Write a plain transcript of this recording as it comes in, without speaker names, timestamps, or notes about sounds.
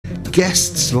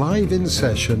guests live in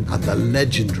session and the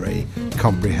legendary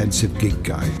Comprehensive Gig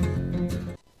Guide.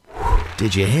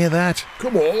 Did you hear that?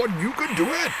 Come on, you can do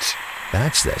it!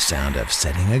 That's the sound of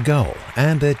setting a goal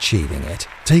and achieving it.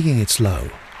 Taking it slow,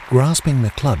 grasping the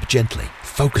club gently,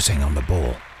 focusing on the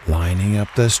ball, lining up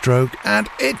the stroke, and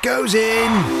it goes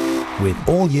in! With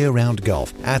all year-round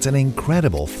golf at an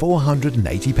incredible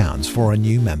 £480 for a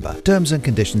new member. Terms and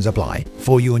conditions apply.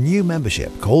 For your new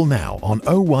membership, call now on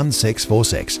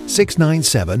 01646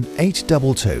 697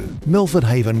 822. Milford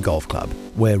Haven Golf Club,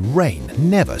 where rain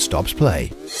never stops play.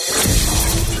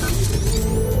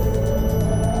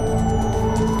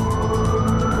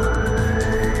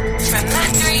 From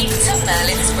Macquarie to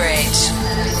Merlin's Bridge.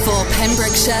 For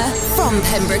Pembrokeshire, from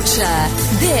Pembrokeshire,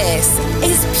 this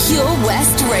is Pure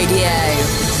West Radio.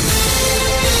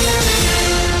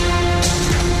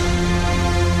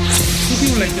 With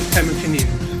your latest Pembrokeshire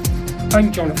news,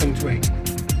 I'm Jonathan Twig.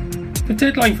 The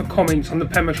deadline for comments on the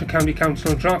Pembrokeshire County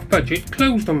Council draft budget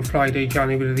closed on Friday,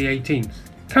 January the 18th.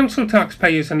 Council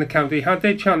taxpayers in the county had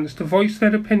their chance to voice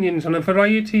their opinions on a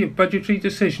variety of budgetary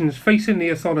decisions facing the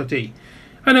authority,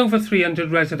 and over 300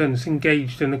 residents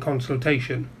engaged in the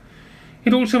consultation.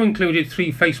 It also included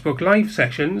 3 Facebook Live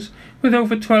sessions with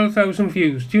over 12,000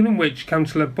 views, during which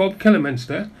Councillor Bob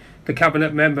Killerminster, the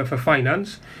Cabinet Member for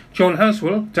Finance, John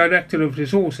Haswell, Director of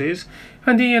Resources,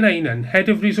 and Ian Ainan, Head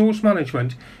of Resource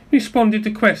Management, responded to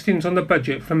questions on the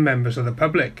budget from members of the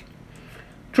public.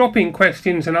 Drop-in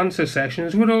questions and answer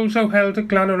sessions were also held at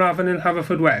Glanaravan in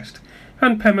Haverfordwest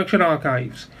and Pembrokeshire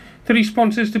Archives. The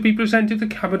responses to be presented to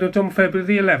Cabinet on February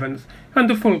the 11th and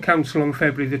the full Council on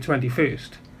February the 21st.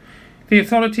 The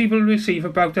authority will receive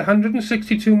about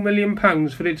 £162 million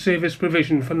for its service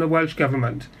provision from the Welsh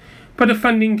Government, but a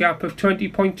funding gap of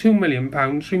 £20.2 million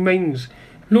remains.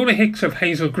 Laura Hicks of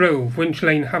Hazel Grove, Winch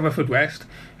Lane, Haverfordwest,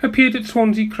 appeared at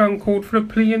Swansea Crown Court for a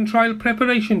plea and trial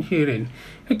preparation hearing,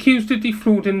 accused of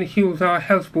defrauding the Hywel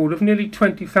Health Board of nearly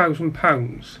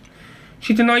 £20,000.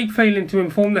 She denied failing to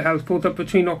inform the Health Board that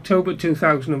between October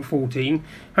 2014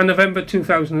 and November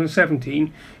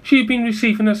 2017 she had been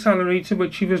receiving a salary to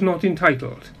which she was not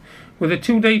entitled, with a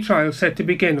 2-day trial set to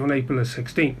begin on April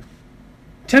 16th.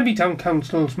 Tenby Town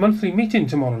Council's monthly meeting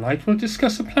tomorrow night will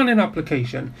discuss a planning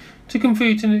application to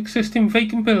convert an existing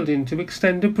vacant building to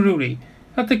extend a brewery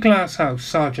at the Glass House,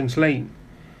 Sergeants Lane.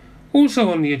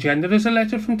 Also on the agenda is a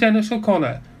letter from Dennis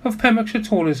O'Connor of Pembrokeshire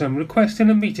Tourism requesting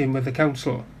a meeting with the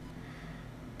Council.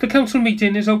 The Council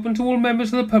meeting is open to all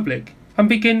members of the public and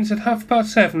begins at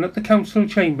 7:30 at the Council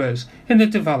Chambers in the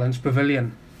De Valence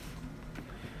Pavilion.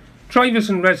 Drivers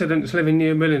and residents living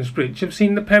near Merlin's Bridge have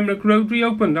seen the Pembroke Road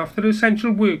reopened after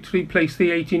essential work to replace the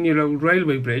 18-year-old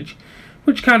railway bridge,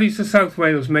 which carries the South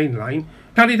Wales Main Line,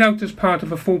 carried out as part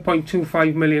of a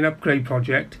 £4.25 million upgrade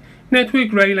project.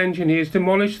 Network Rail engineers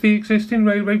demolished the existing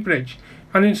railway bridge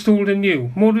and installed a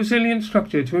new, more resilient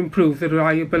structure to improve the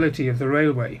reliability of the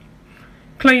railway.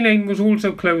 Clay Lane was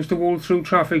also closed to all through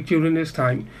traffic during this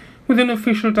time, with an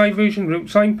official diversion route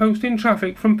signposting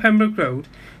traffic from Pembroke Road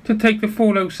to take the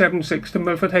 4076 to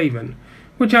Milford Haven,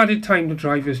 which added time to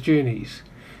drivers' journeys.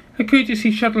 A courtesy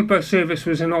shuttle bus service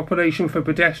was in operation for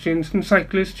pedestrians and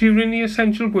cyclists during the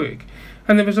essential work,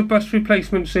 and there was a bus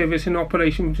replacement service in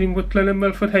operation between Whitland and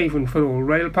Milford Haven for all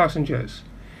rail passengers.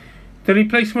 The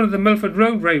replacement of the Milford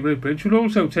Road Railway Bridge will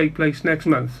also take place next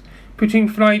month, between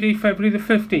Friday, February the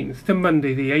 15th to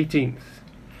Monday the 18th.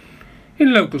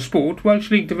 In local sport, Welsh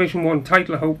League Division 1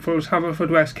 title hopefuls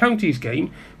Haverfordwest County's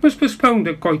game was postponed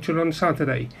at Goitre on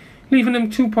Saturday, leaving them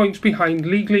 2 points behind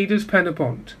league leaders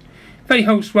Pen-y-Bont. They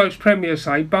host Welsh Premier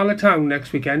side Bala Town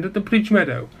next weekend at the Bridge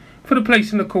Meadow for a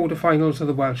place in the quarter-finals of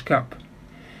the Welsh Cup.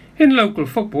 In local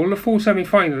football, the 4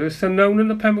 semi-finalists are known in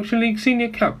the Pembrokeshire League Senior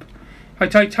Cup. A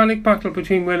titanic battle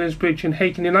between Merlin's Bridge and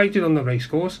Haken United on the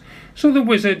racecourse saw the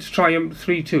Wizards triumph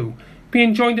 3-2,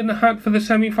 being joined in the hat for the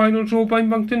semi-final draw by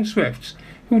Monkton Swifts,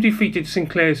 who defeated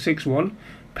Sinclair 6-1,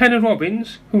 Penna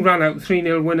Robbins, who ran out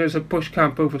 3-0 winners at Bush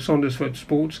Camp over Saundersfoot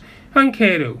Sports, and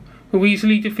Carew, who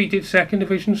easily defeated 2nd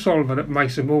Division Solver at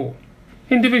Mice Moor.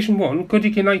 In Division 1,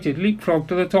 Goodwick United leapfrogged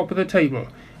to the top of the table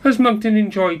as Monkton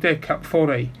enjoyed their cup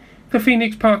foray, the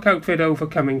Phoenix Park outfit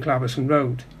overcoming Claverson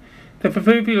Road. The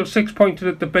proverbial 6-pointer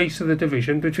at the base of the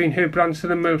division between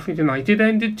Herbranston and Milford United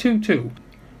ended 2-2,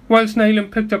 whilst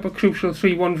Neyland picked up a crucial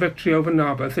 3-1 victory over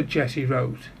Narberth at Jesse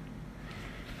Road.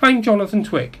 I'm Jonathan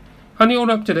Twig, and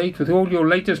you're up to date with all your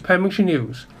latest Pembrokeshire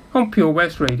news on Pure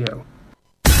West Radio.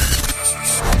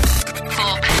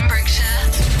 For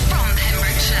Pembrokeshire, from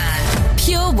Pembrokeshire,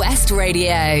 Pure West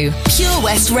Radio. Pure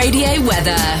West Radio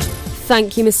weather.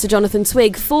 Thank you, Mr. Jonathan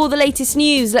Twig. For the latest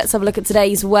news, let's have a look at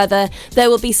today's weather. There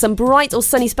will be some bright or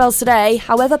sunny spells today.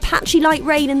 However, patchy light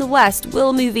rain in the west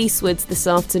will move eastwards this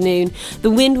afternoon. The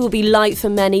wind will be light for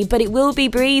many, but it will be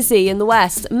breezy in the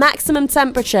west. Maximum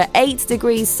temperature 8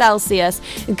 degrees Celsius.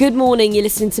 Good morning, you're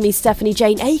listening to me, Stephanie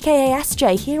Jane, aka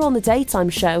SJ, here on the Daytime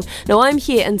Show. Now, I'm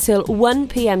here until 1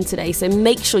 p.m. today, so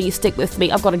make sure you stick with me.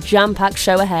 I've got a jam-packed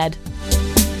show ahead.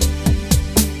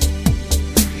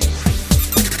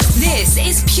 This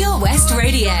is Pure West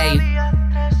Radio.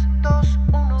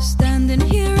 Standing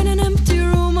here in an empty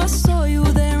room, I saw you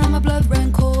there and my blood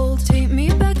ran cold. Take me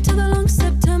back to the long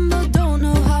September, don't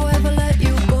know how I ever let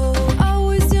you go. I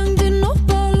was young, didn't know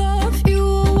about love, you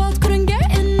were wild, couldn't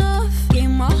get enough. Gave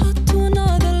my heart to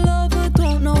another lover,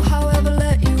 don't know how I ever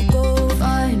let you go.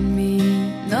 Find me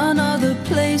in another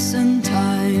place and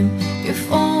time,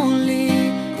 if only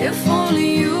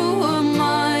you were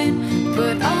mine.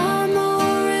 But I'm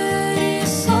already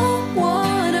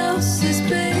someone else's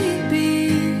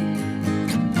baby.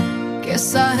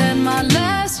 Guess I had my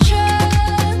last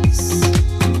chance,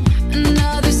 and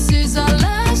now this is our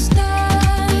last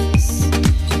dance.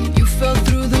 You fell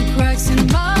through the cracks in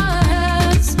my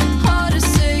hands. Hard to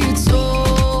say it's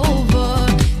over,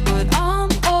 but I'm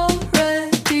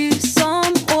already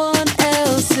someone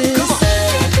else's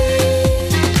baby.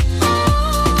 Oh,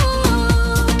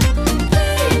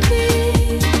 baby.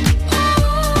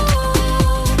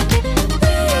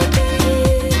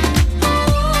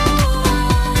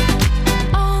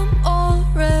 I'm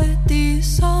already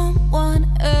someone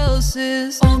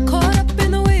else's. All caught up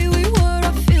in the way we were.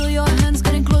 I feel your hands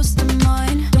getting close to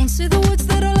mine. Don't say the words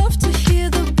that I love to hear.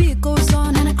 The beat goes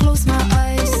on and I close my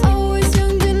eyes. I was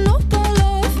young, didn't know about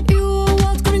love. You were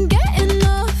wild, couldn't get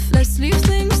enough. Let's leave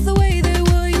things the way they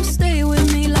were. You stay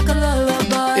with me like a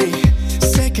lullaby. Ey,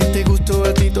 sé que te gustó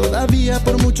a ti todavía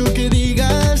por mucho que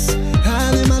digas.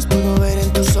 Además puedo ver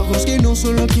en tus ojos que no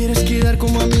solo quieres quedar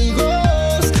como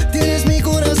amigos. Tienes mi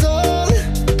corazón,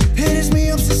 eres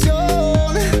mi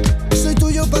obsesión. Soy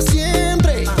tuyo para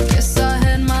siempre. Guess I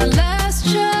had my last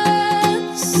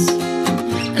chance,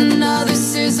 and now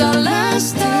this is our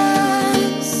last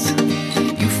dance.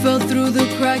 You fell through the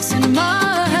cracks in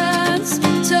my hands.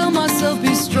 Tell myself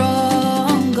be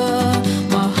stronger.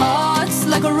 My heart's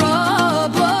like a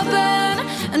rubber band,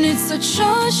 and it's such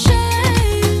a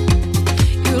shame.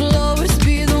 You'll always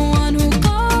be the one who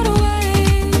got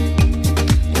away.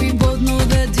 We both know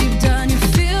that deep down you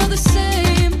feel the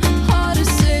same. Hard to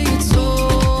say it's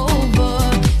over,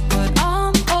 but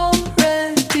I'm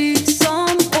already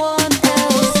someone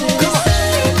else's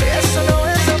baby. Eso no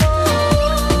es amor,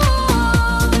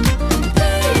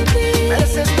 Baby,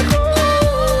 mereces mejor.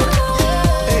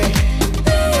 Ey,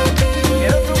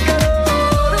 quiero tu calor.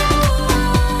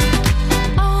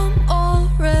 I'm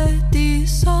already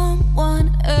someone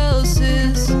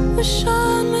else's. Wish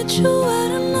I'd met you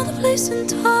at another place and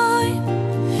time.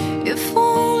 If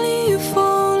only you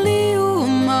were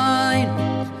mine.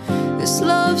 This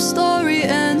love story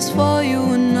ends for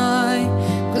you and I.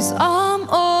 'Cause I'm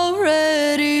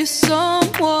already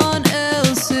someone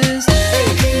else's.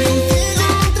 Contigo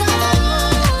otra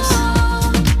vez.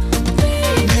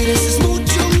 Mereces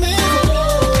mucho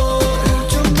mejor.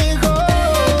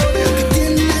 Lo que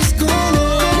tienes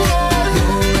conmigo no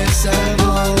es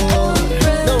amor.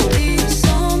 Already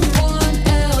someone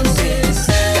else's.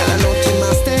 Cada noche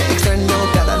más te extraño,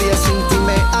 cada día sin ti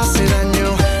me hace daño.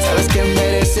 Sabes que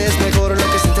mereces mejor, lo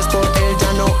que sientes por él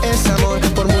ya no es amor.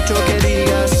 Por mucho que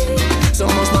digas,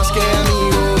 somos más que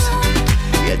amigos.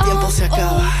 Y el tiempo se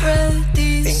acaba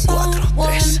Already en 4,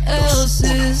 3, 2,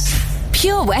 1. else's.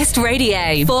 Pure West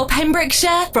Radio. For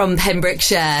Pembrokeshire, from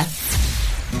Pembrokeshire.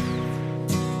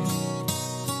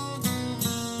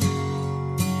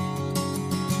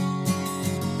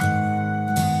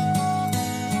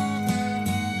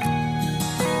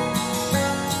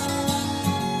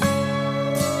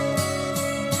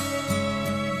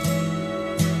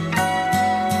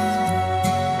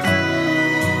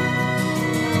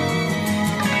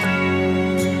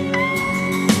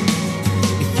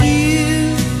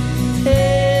 You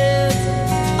have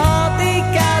all they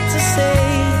got to say.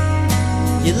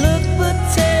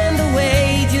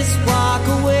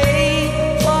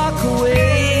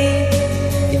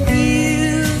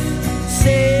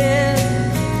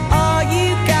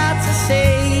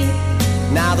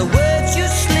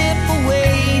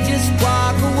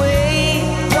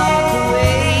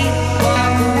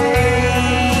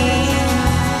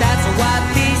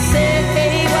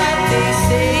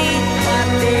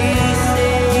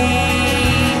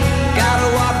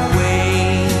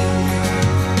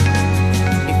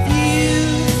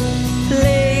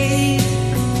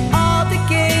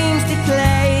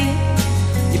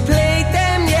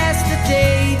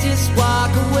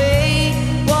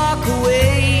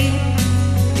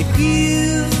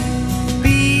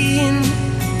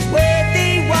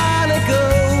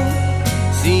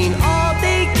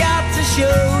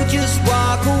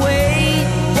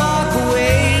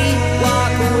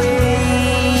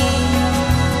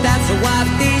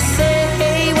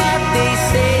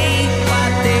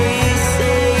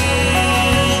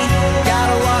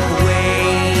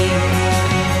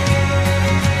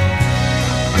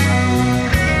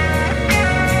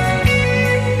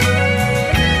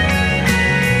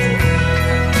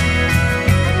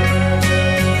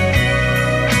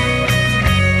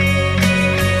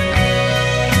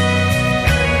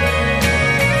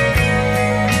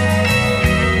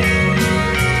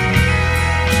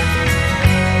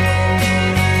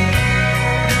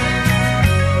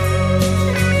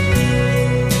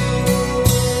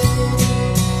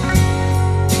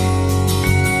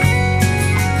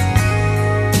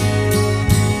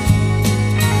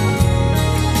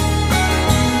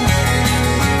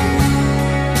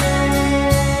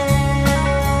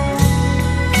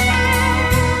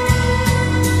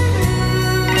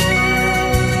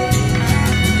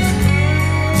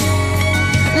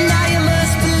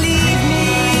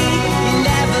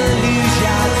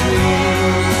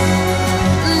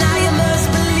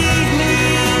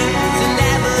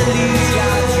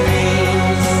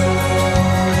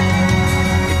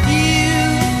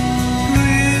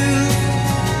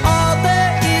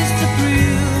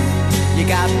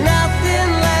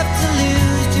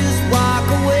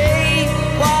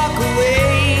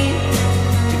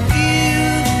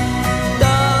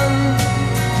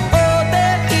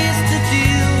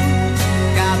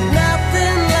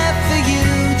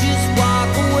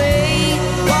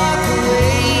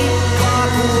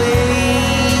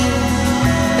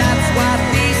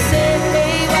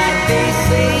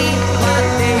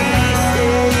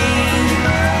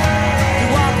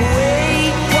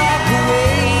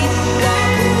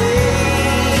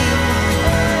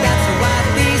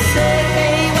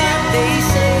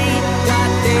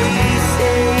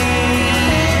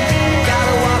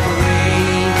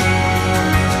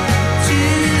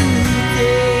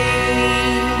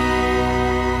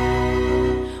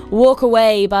 Walk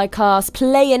Away by Cars,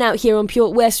 playing out here on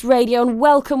Pure West Radio. And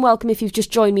welcome if you've just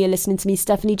joined me. You're listening to me,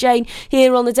 Stephanie Jane,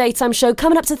 here on the Daytime Show,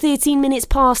 coming up to 13 minutes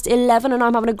past 11, and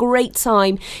I'm having a great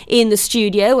time in the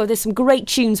studio where there's some great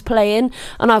tunes playing,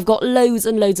 and I've got loads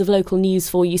and loads of local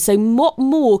news for you. So what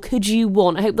more could you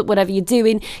want? I hope that whatever you're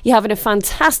doing, you're having a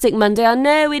fantastic Monday. I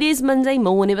know it is Monday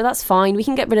morning, but that's fine. We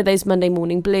can get rid of those Monday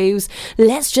morning blues.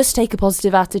 Let's just take a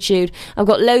positive attitude. I've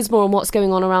got loads more on what's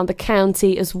going on around the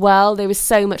county as well. There is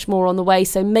so much more on the way,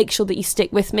 so make sure that you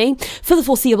stick with me for the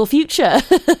foreseeable future.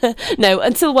 No,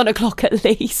 until 1 o'clock at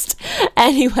least.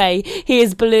 Anyway,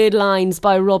 here's Blurred Lines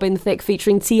by Robin Thicke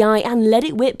featuring T.I. and Let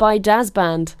It Whip by Daz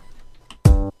Band.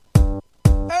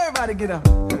 Everybody get up.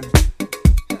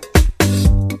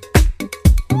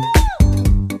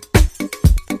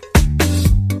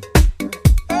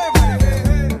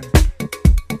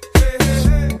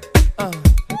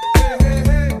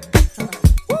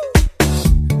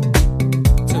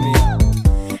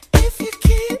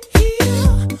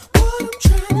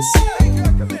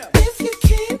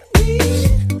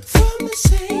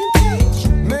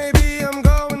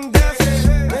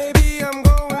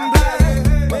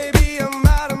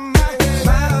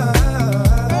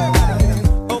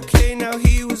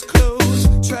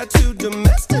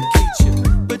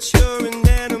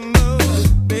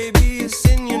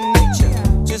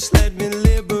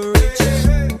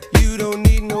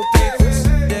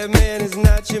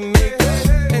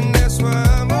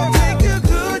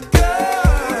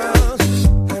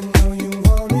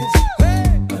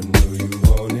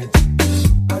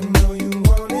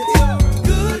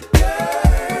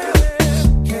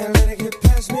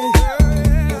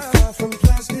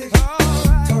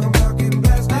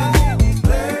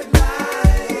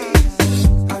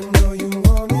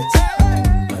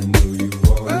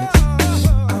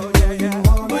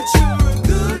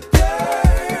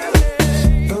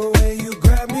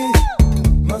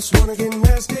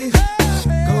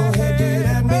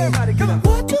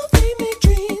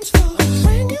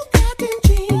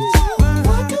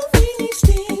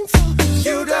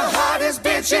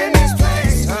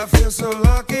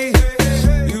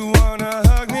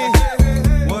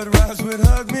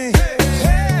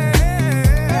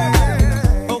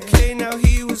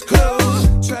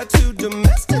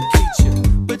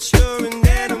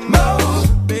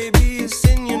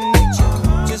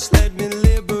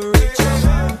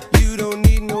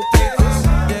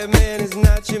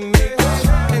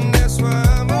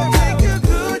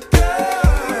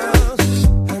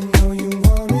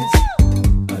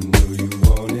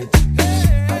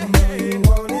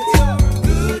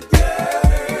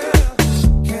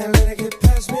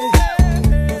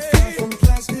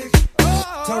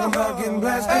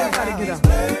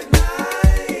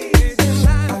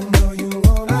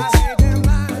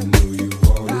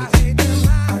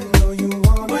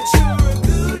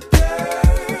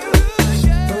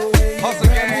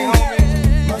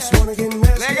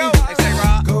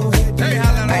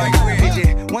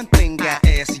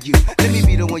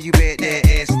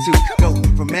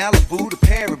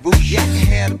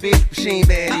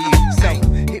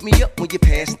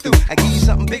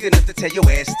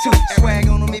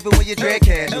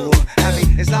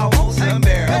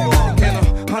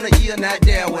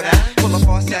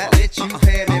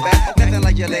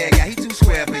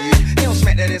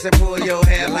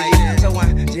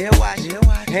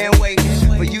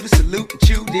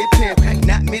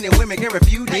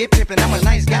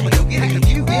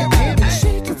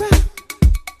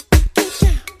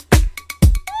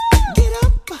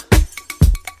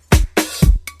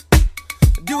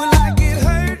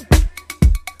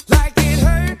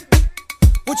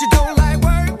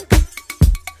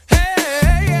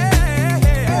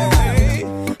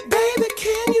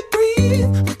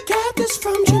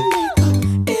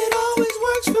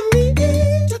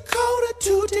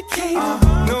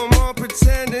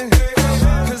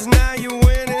 Cause now you're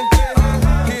winning.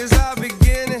 Here's our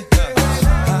beginning.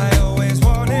 I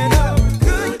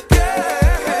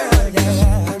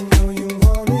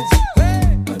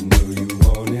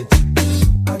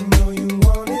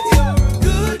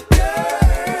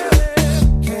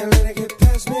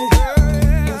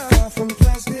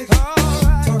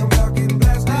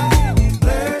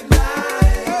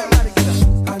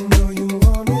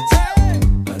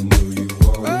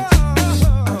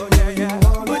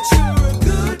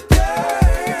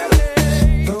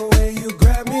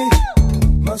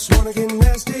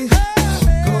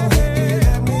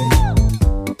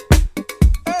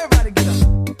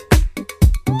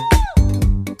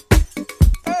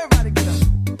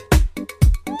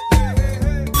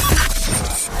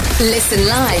Listen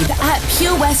live at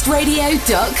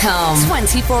purewestradio.com.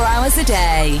 24 hours a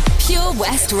day. Pure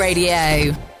West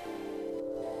Radio.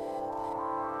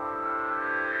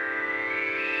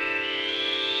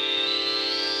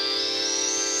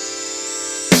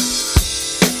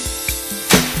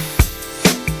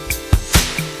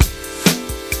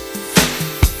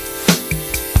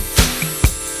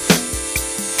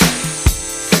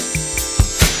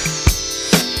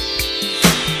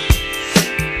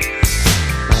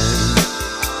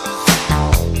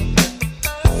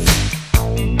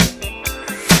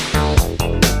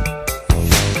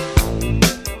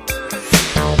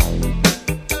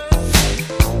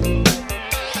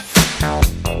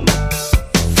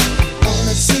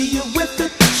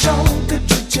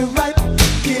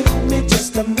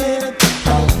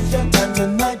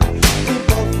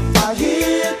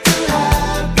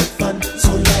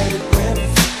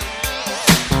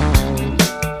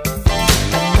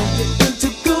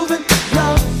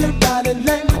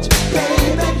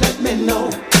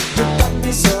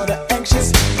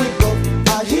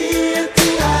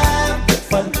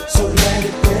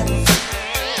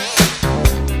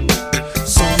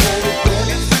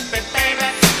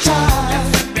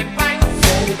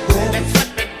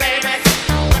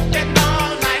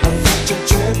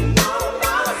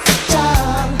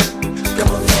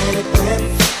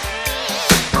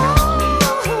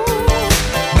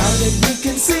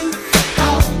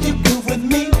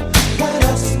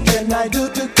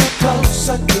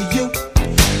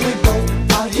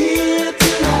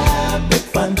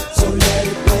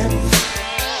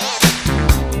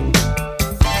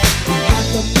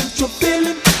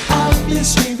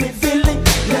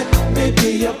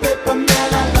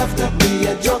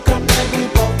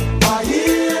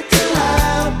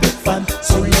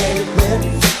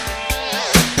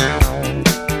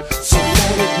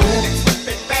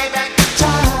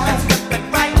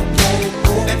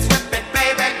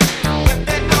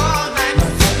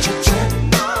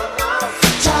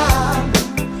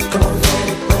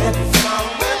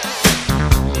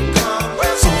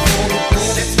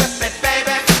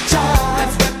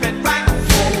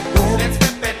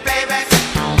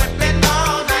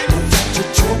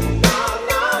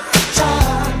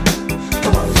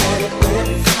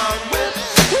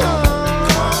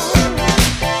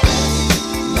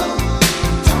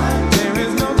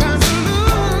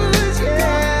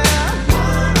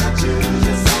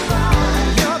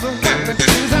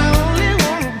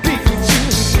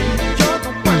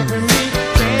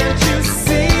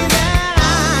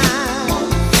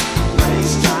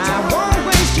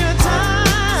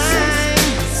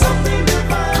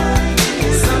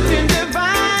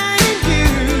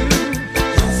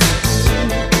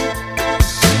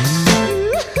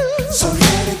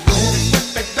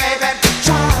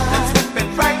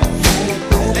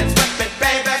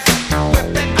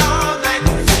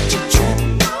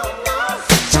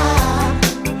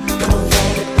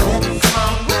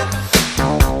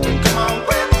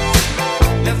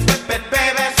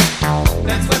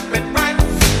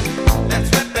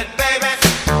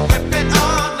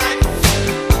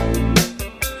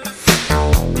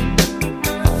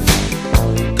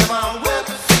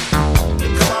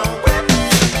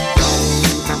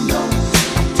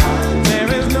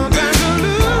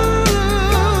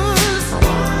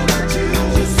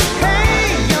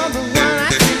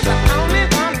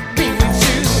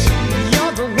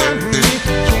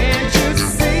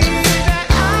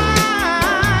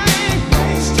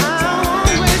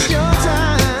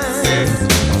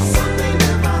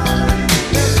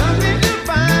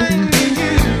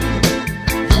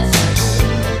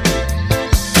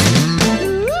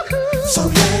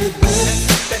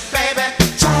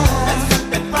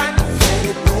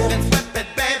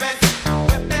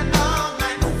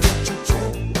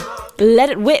 Let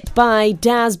It Whip by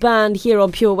Daz Band here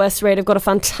on Pure West Radio. I've got a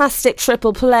fantastic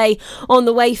triple play on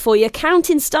the way for you.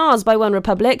 Counting Stars by One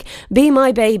Republic, Be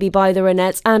My Baby by the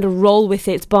Ronettes, and Roll With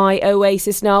It by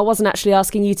Oasis. Now, I wasn't actually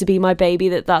asking you to be my baby,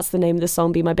 that's the name of the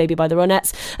song, Be My Baby by the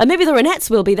Ronettes. And maybe the Ronettes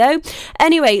will be, though.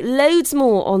 Anyway, loads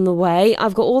more on the way.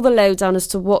 I've got all the lowdown as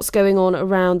to what's going on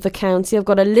around the county. I've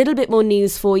got a little bit more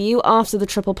news for you after the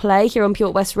triple play here on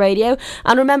Pure West Radio.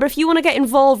 And remember, if you want to get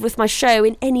involved with my show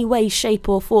in any way, shape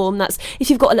or form, that's if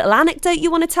you've got a little anecdote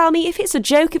you want to tell me, if it's a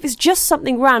joke, if it's just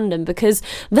something random, because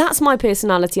that's my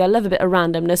personality. I love a bit of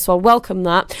randomness, so I welcome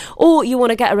that. Or you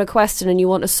want to get a request in and you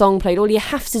want a song played, all you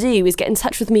have to do is get in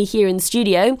touch with me here in the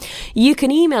studio. You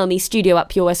can email me,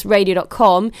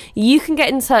 studio@purewestradio.com. You can get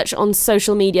in touch on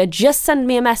social media. Just send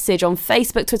me a message on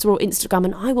Facebook, Twitter or Instagram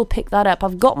and I will pick that up.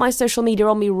 I've got my social media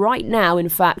on me right now, in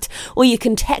fact. Or you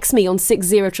can text me on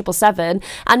 60777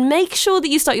 and make sure that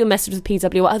you start your message with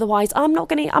PW, otherwise I'm not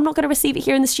going to receive it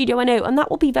here in the studio, I know, and that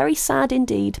will be very sad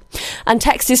indeed. And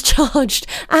text is charged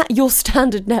at your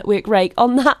standard network rate.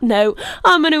 On that note,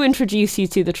 I'm going to introduce you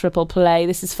to the Triple Play.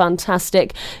 This is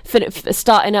fantastic.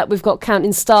 Starting up, we've got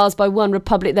Counting Stars by One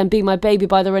Republic, then Be My Baby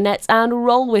by the Ronettes, and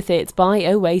Roll With It by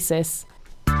Oasis.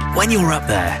 When you're up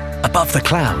there, above the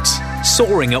clouds,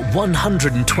 soaring at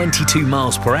 122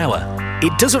 miles per hour,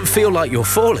 it doesn't feel like you're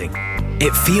falling.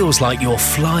 It feels like you're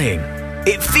flying.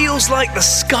 It feels like the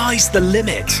sky's the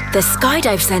limit. The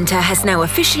Skydive Centre has now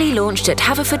officially launched at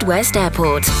Haverfordwest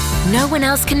Airport. No one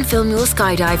else can film your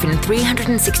skydive in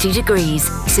 360 degrees,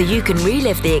 so you can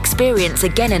relive the experience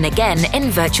again and again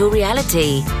in virtual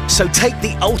reality. So take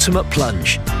the ultimate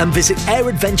plunge and visit Air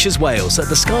Adventures Wales at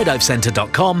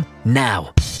theskydivecentre.com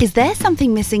now. Is there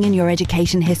something missing in your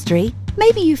education history?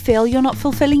 Maybe you feel you're not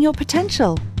fulfilling your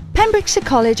potential. Pembrokeshire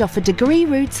College offer degree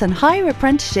routes and higher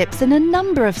apprenticeships in a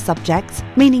number of subjects,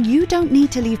 meaning you don't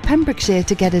need to leave Pembrokeshire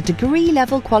to get a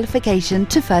degree-level qualification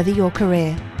to further your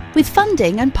career. With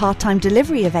funding and part-time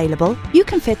delivery available, you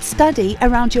can fit study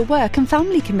around your work and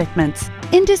family commitments.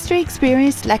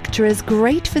 Industry-experienced lecturers,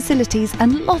 great facilities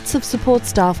and lots of support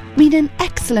staff mean an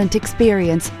excellent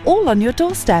experience, all on your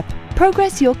doorstep.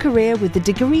 Progress your career with the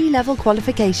degree-level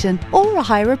qualification or a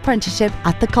higher apprenticeship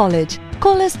at the college.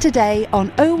 Call us today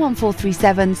on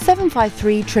 01437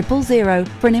 753 000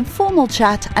 for an informal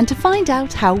chat and to find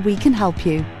out how we can help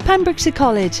you. Pembrokeshire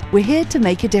College, we're here to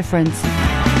make a difference.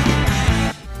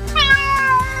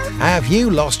 Have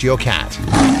you lost your cat?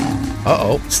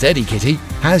 Uh-oh, steady kitty.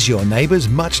 Has your neighbour's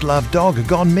much-loved dog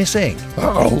gone missing?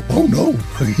 Uh-oh, oh no.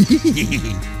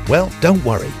 Well, don't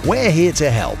worry, we're here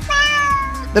to help.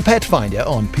 The Pet Finder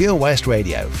on Pure West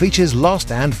Radio features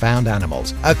lost and found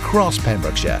animals across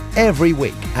Pembrokeshire every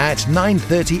week at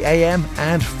 9:30 a.m.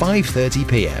 and 5:30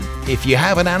 p.m. If you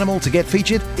have an animal to get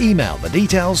featured, email the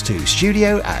details to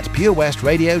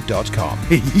studio@purewestradio.com.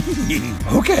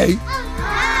 Okay.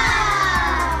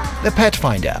 The Pet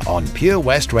Finder on Pure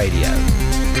West Radio.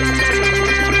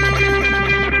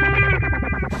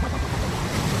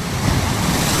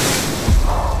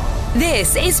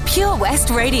 This is Pure West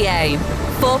Radio.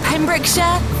 For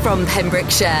Pembrokeshire, from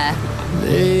Pembrokeshire.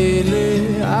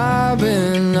 Lately, I've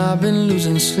been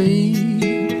losing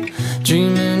sleep,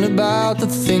 dreaming about the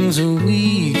things that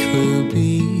we could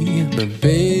be. But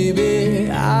baby,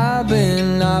 I've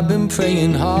been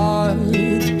praying hard.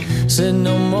 Said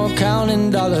no more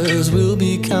counting dollars, we'll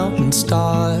be counting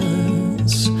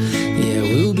stars. Yeah,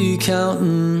 we'll be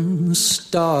counting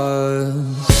stars.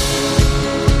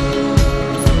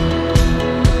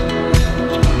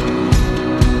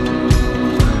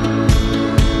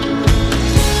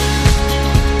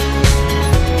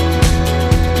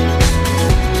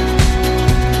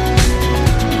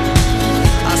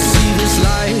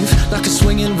 Like a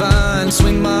swinging vine,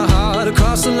 swing my heart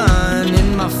across the line.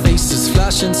 In my face is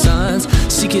flashing signs.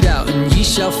 Seek it out and ye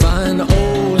shall find.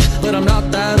 Old, but I'm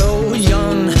not that old.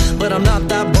 Young, but I'm not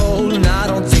that bold. And I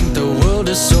don't think the world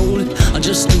is sold. I'm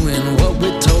just doing what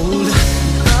we're told.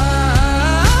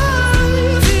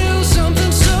 I feel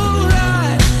something so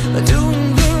right,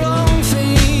 doing the wrong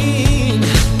thing.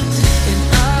 And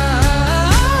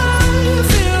I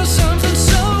feel something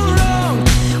so wrong,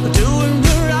 doing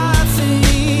the right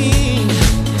thing.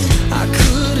 I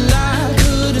could lie.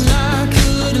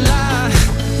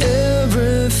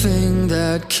 Everything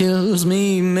that kills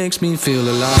me makes me feel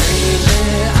alive.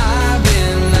 Lately,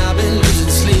 I've been losing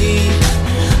sleep,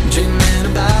 dreaming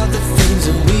about the things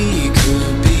that we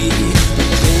could be.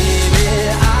 Baby,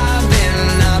 I've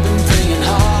been praying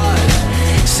hard.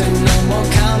 Said no more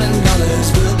counting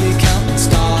dollars, we'll be counting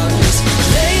stars.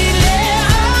 Lately,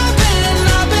 I've been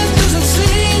losing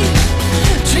sleep,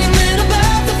 dreaming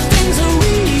about the things that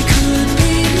we could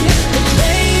be. But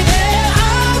baby,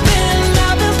 I've been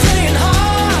praying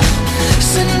hard.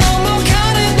 Said no more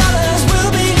counting dollars,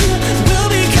 we'll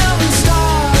be counting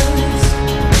stars.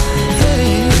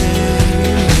 Hey.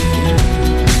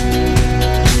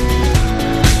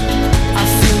 I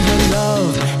feel your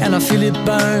love and I feel it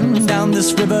burn down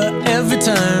this river every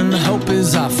turn. Hope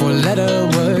is our four-letter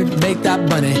word. Make that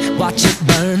money, watch it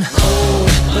burn. Old,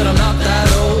 but I'm not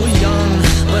that old. Young,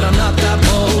 but I'm not that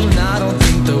bold. And I don't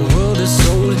think the world is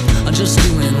sold. I'm just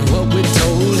doing what we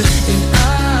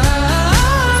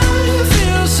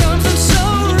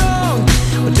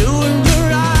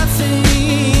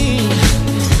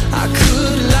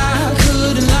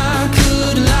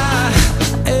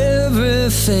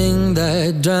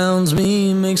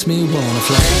makes me wanna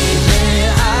fly. Lately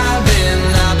I've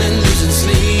been losing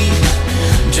sleep,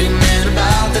 dreaming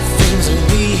about the things that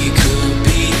we could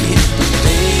be. But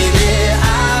baby,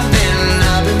 I've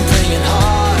been praying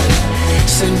hard.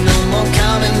 Said no more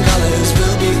counting dollars,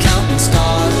 we'll be counting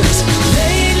stars.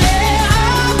 Lately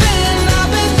I've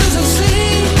been losing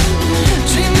sleep,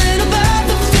 dreaming about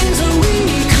the things that we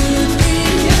could be.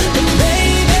 But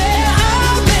baby,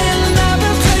 I've been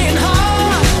praying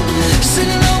hard. Said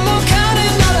no more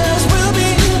counting dollars, we'll be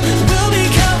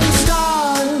counting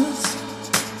stars.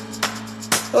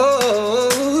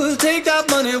 Oh, take that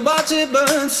money, watch it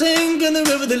burn, sink in the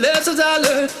river, the lessons I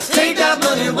learned. Take that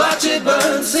money, watch it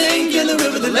burn, sink in the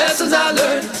river, the lessons I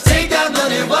learned. Take that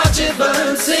money, watch it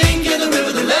burn, sink in the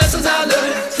river, the lessons I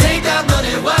learned. Take that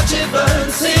money, watch it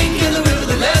burn, sink in the river,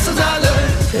 the lessons I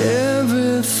learned.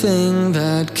 Everything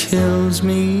that kills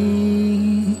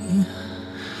me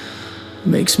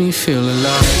makes me feel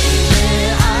alive.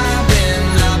 I've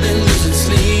been losing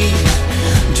sleep,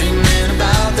 dreaming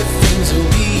about the things that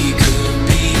we could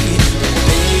be.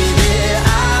 Baby,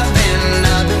 I've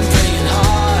been praying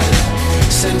hard.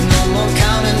 Said no more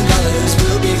counting dollars,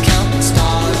 we'll be counting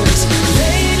stars.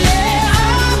 Lately,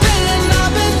 I've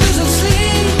been losing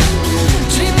sleep,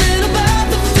 dreaming about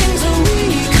the things that we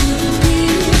could be.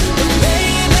 But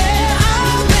baby,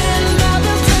 I've been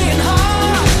praying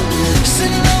hard.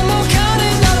 Said no more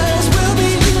counting dollars, we'll be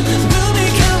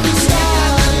counting stars.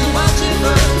 Watch it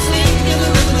burn, sink in the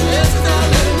river, the lessons I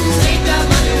learned. Take that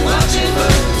money, watch it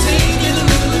burn, sink in the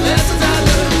river, the lessons I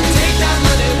learned. Take that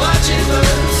money, watch it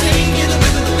burn, sink in the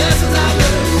river, the lessons I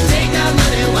learned. Take that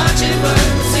money, watch it burn,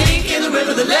 sink in the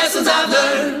river, the lessons I've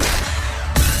learned.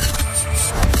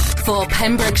 For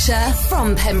Pembrokeshire,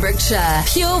 from Pembrokeshire,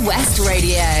 Pure West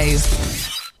Radio.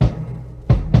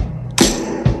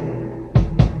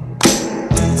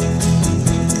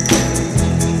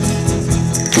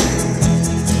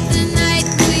 The night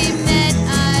we met,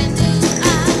 I knew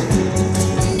I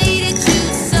needed you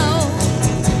so.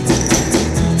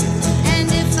 And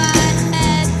if I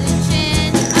had the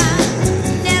chance, I'd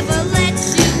never let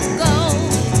you go.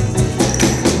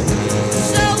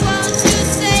 So won't you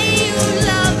say you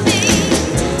love me?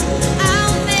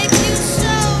 I'll make you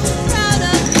so proud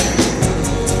of me.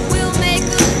 We'll make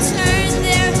them turn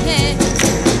their head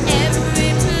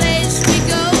every place we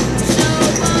go. So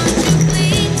won't you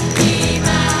please be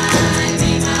my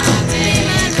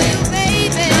little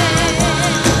baby?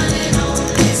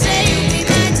 Say you'll be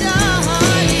my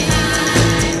darling.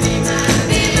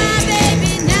 Be my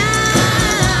baby now.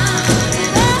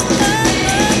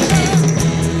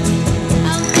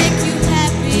 I'll make you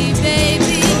happy,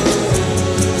 baby.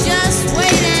 Just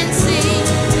wait and see.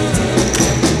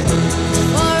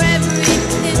 For every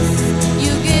kiss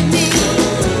you give me,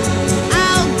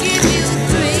 I'll give you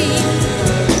 3.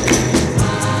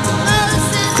 Oh,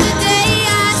 since the day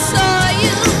I saw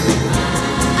you,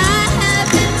 I have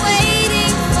been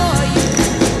waiting for you.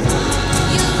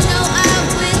 You know I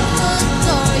will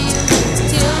adore you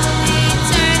till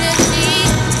eternity.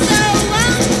 So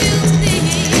won't you be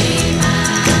my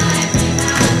little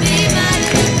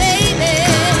baby?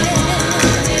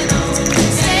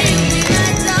 Say you'll be my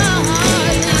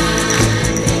darling.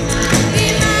 Be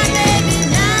my baby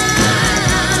now.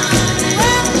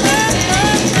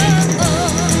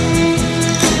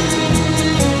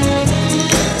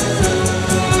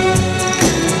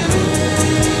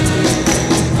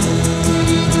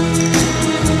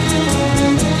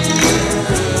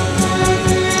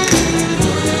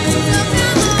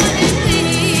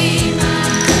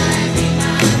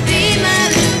 Be my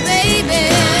little baby.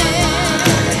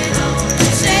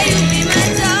 Say you'll be my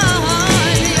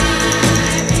darling.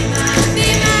 Be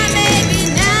my baby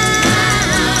now.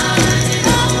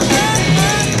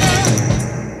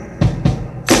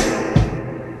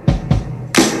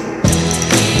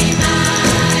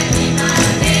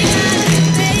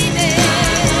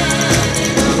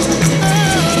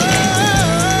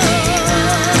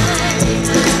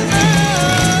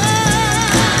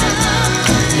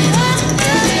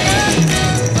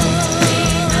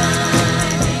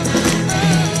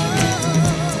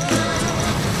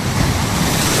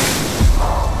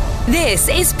 This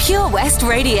is Pure West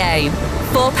Radio.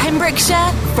 For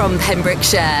Pembrokeshire, from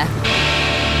Pembrokeshire.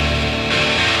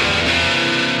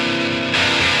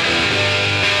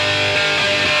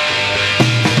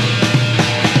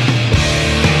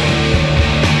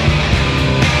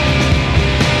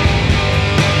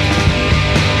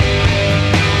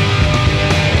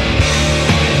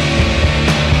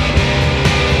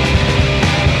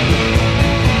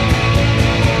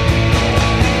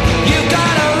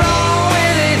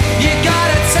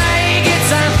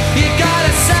 You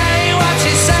gotta say what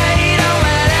you say, no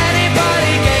matter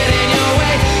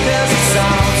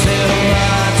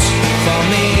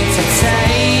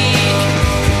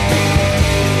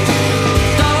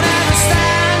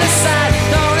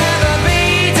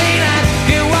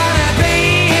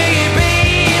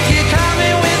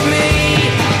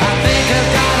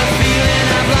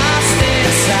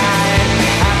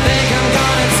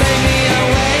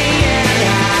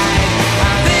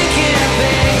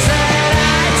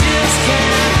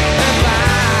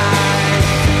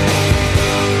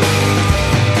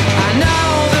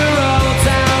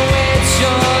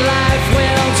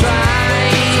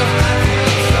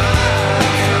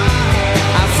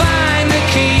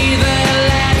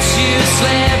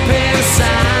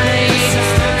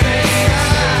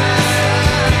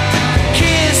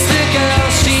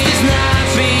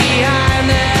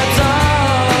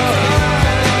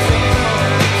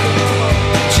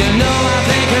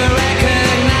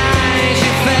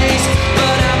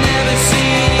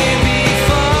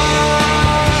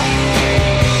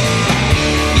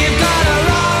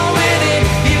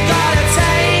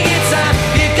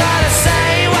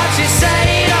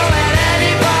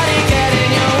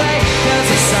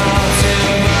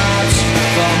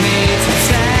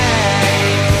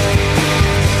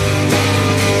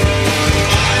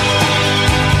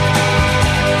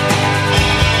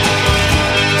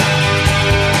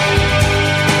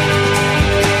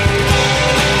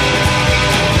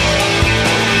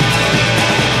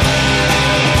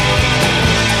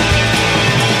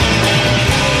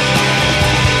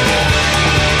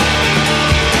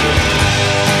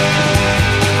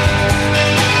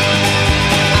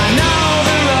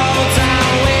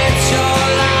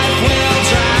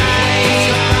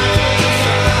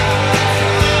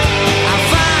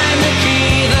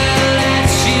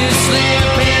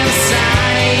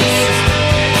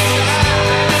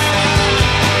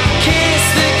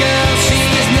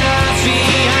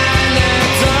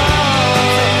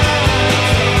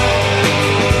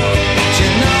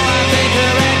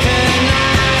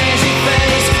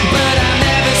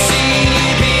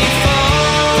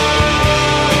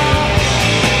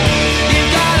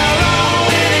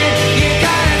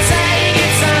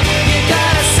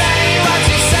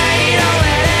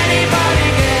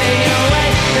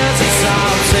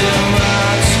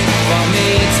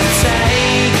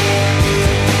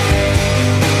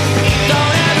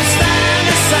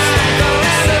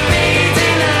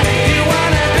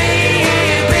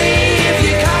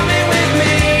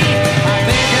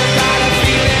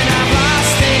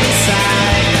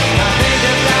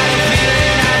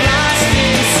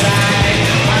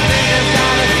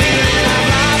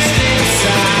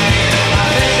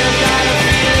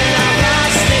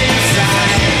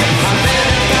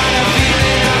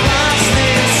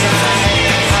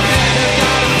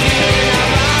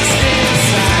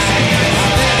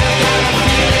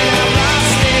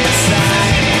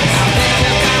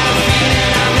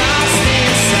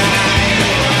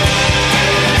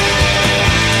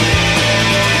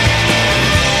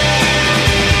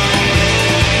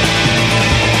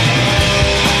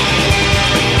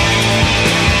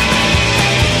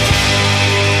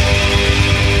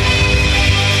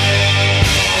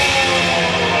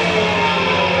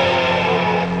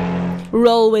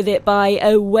Deal With It by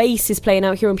Oasis playing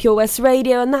out here on Pure West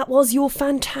Radio, and that was your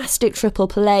fantastic triple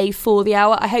play for the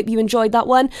hour. I hope you enjoyed that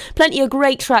one. Plenty of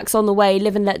great tracks on the way.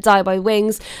 Live and Let Die by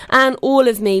Wings and All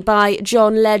of Me by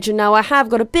John Legend. Now, I have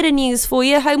got a bit of news for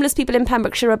you. Homeless people in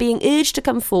Pembrokeshire are being urged to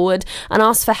come forward and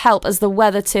ask for help as the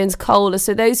weather turns colder.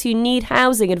 So those who need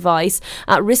housing advice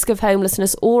at risk of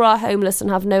homelessness or are homeless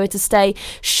and have nowhere to stay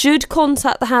should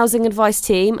contact the housing advice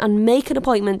team and make an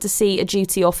appointment to see a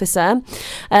duty officer.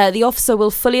 The officer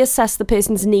will fully assess the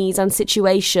person's needs and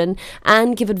situation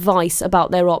and give advice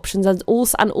about their options, and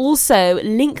also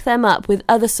link them up with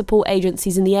other support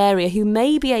agencies in the area who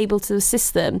may be able to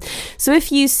assist them. So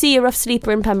if you see a rough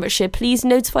sleeper in Pembrokeshire, please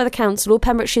notify the council or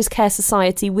Pembrokeshire's Care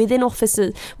Society within office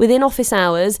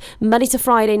hours, Monday to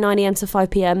Friday 9am to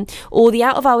 5pm, or the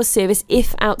out of hours service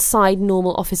if outside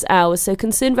normal office hours. So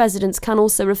concerned residents can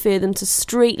also refer them to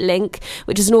Street Link,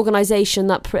 which is an organisation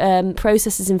that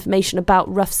processes information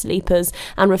about rough sleepers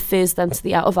and refers them to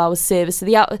the out of hours service. So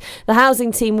the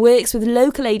housing team works with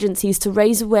local agencies to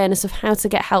raise awareness of how to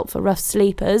get help for rough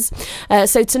sleepers.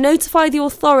 So to notify the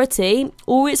authority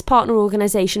or its partner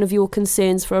organisation of your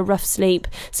concerns for a rough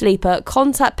sleeper,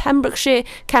 contact Pembrokeshire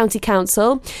County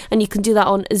Council, and you can do that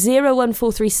on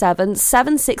 01437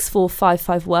 764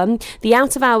 551. The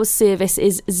out of hours service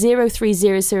is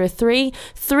 03003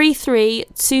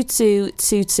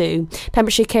 332222.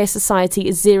 Pembrokeshire Care Society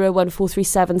is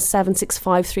 01437 765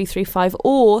 335,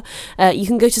 or you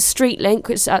can go to Streetlink,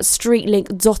 which is at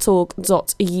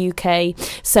streetlink.org.uk.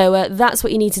 So that's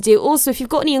what you need to do. Also, if you've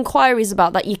got any inquiries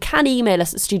about that, you can email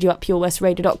us at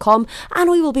studio@purewestradio.com and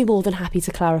we will be more than happy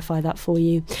to clarify that for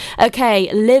you.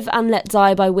 Okay, Live and Let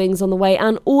Die by Wings on the way,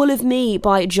 and All of Me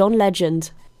by John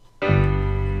Legend.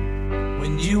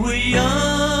 When you were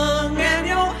young and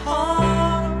your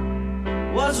heart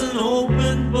was an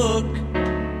open book,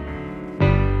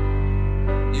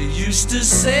 you used to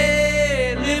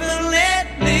say, live and let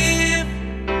live.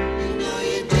 You know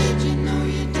you did, you know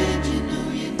you did, you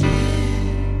know you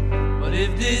did. But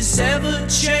if this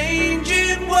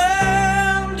ever-changing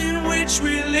world in which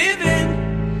we live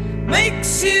in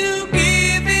makes you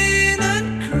give in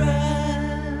and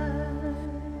cry,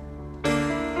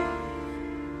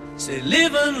 say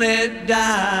live and let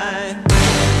die.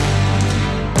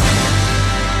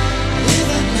 Live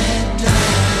and let die.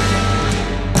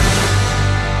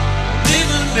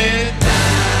 Live and let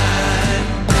die.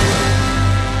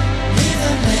 Live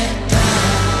and let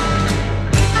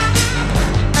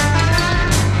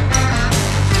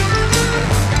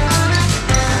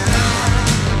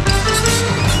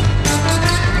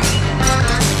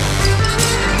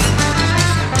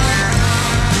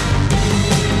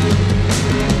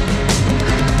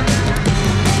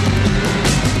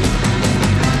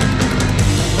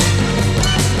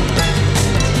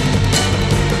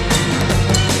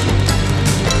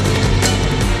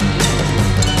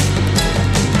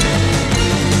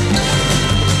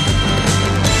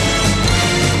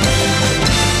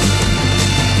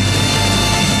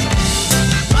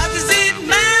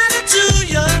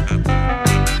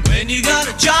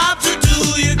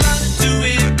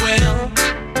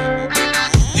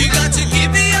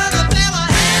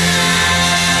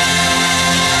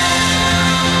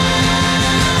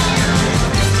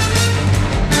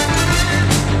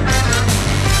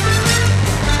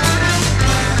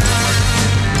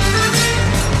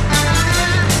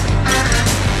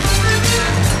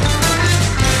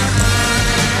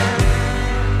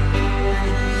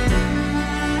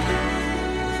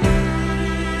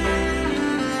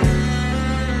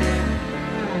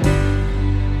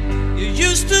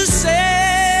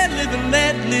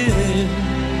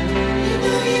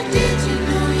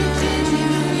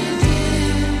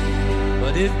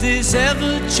this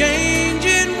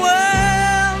ever-changing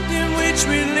world in which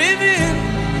we live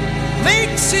in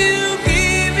makes you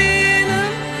give in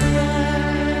and cry,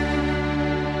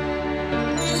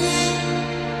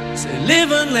 say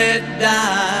live and let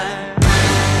die.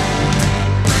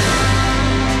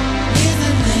 Live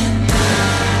and let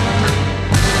die.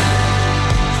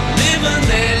 Live and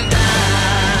let die.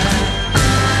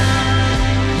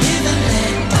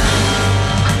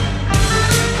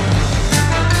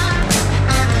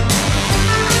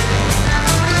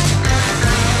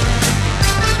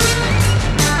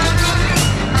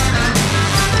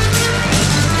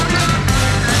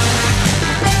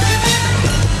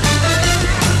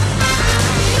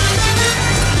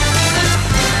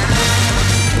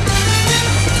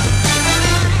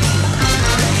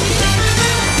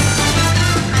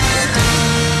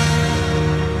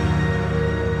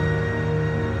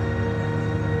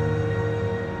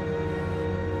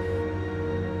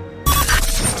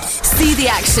 the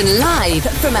action live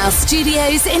from our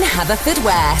studios in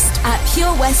Haverfordwest at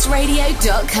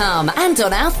purewestradio.com and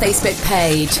on our Facebook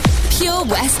page, Pure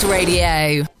West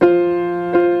Radio.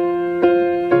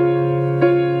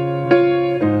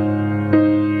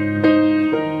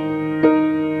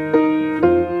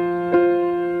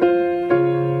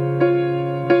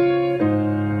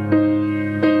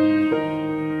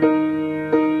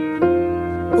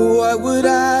 What would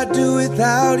I do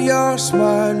without your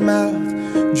smart mouth?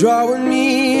 Drawing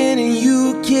me in and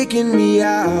you kicking me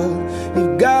out.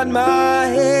 You've got my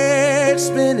head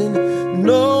spinning,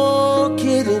 no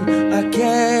kidding. I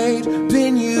can't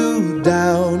pin you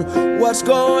down. What's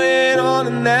going on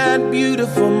in that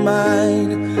beautiful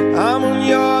mind? I'm on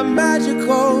your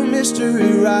magical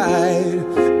mystery ride,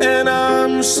 and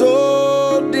I'm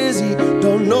so dizzy,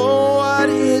 don't know what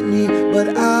hit me,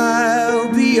 but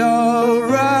I'll be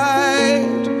alright.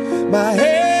 My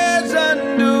head's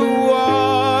underwater,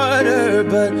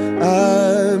 but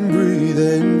I'm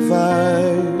breathing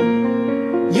fine.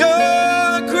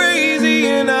 You're crazy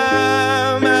and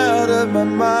I'm out of my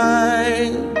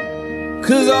mind,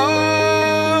 'cause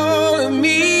all of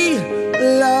me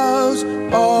loves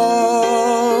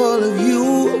all of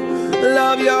you.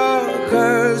 Love your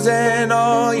curves and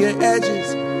all your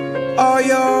edges, all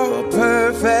your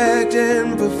perfect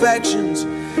imperfections.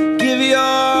 Give your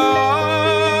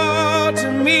all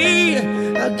to me,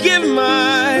 I'll give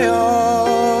my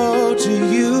all to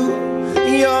you.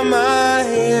 You're my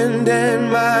end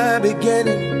and my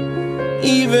beginning.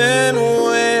 Even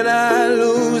when I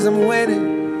lose, I'm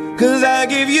winning, 'cause I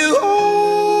give you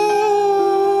all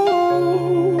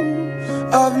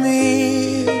of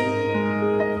me,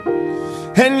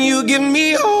 and you give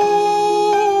me all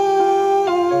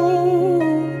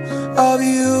of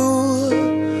you.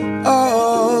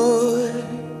 Oh,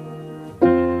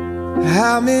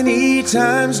 how many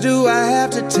times do I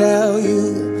have to tell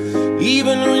you?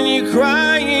 Even when you're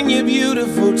crying, you're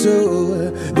beautiful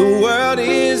too. The world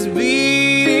is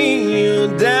beating you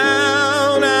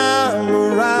down. I'm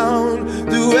around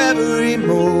through every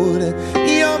mood.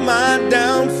 You're my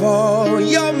downfall,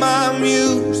 you're my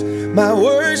muse, my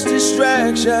worst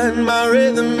distraction, my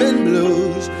rhythm and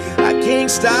blues. I can't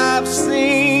stop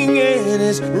singing,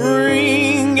 it's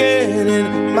ringing in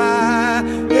my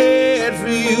head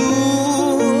for you.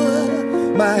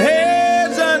 My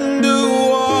head's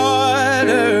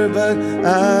underwater, but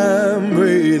I'm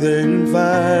breathing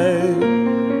fine.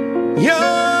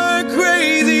 You're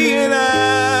crazy and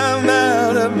I'm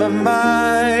out of my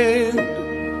mind,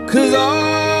 'cause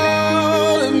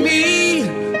all of me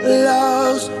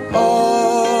loves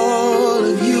all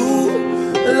of you.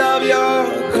 Love your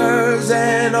curves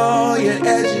and all your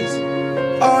edges,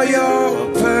 all your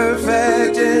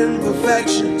perfect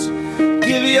imperfections.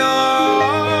 Give your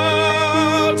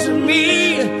all to me,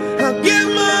 I'll give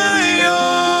my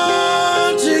all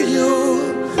to you.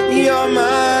 You're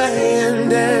my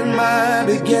end and my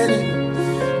beginning.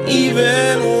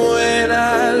 Even when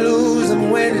I lose, I'm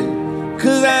winning,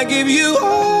 'cause I give you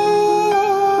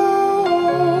all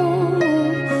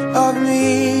of me,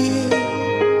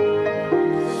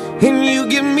 and you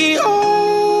give me all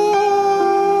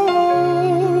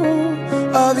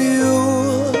of you.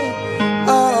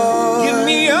 Oh, give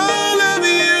me all of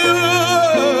you.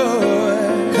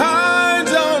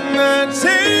 Cards on the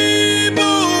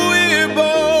table, we're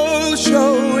both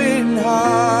showing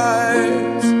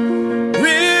hearts,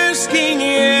 risking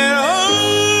it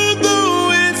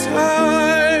although it's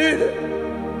hard,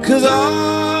 'cause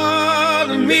all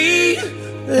of me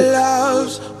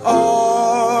loves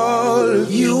all of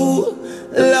you.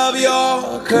 Love your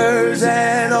curves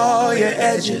and all your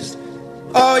edges,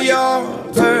 all your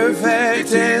perfect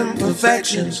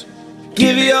imperfections.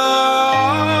 Give your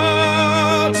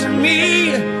all to me,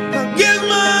 I'll give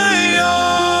my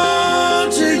all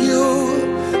to you.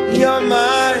 You're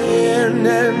my end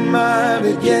and my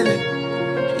beginning.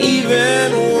 Even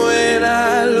when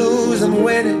I lose, I'm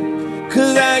winning,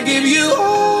 'cause I give you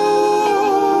all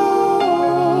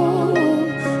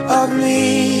of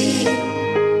me,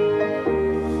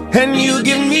 and you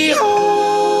give me all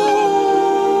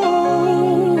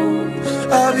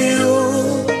of you.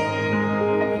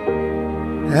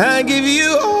 I give you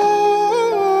all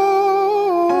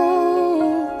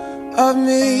of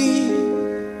me,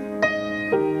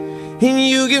 and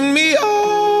you give me all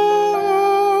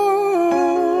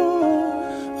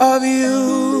of you.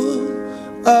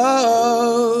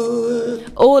 Oh.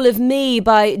 All of Me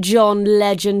by John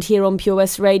Legend here on Pure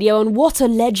West Radio, and what a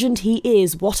legend he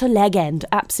is. What a legend.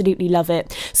 Absolutely love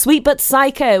it. Sweet But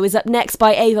Psycho is up next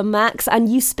by Ava Max,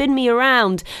 and You Spin Me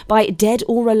Around by Dead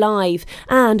or Alive,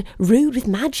 and Rude with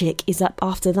Magic is up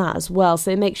after that as well,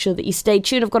 so make sure that you stay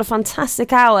tuned. I've got a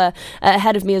fantastic hour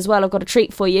ahead of me as well. I've got a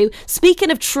treat for you. Speaking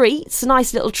of treats,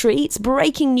 nice little treats,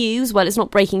 breaking news. Well, it's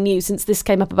not breaking news since this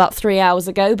came up about 3 hours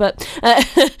ago, but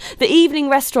the evening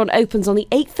restaurant opens on the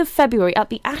 8th of February at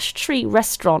the Ash Tree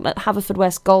Restaurant at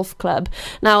Haverfordwest Golf Club.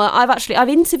 Now, I've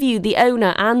interviewed the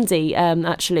owner, Andy,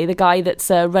 actually, the guy that's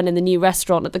running the new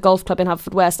restaurant at the golf club in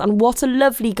Haverfordwest, and what a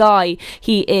lovely guy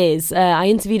he is. I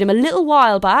interviewed him a little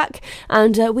while back,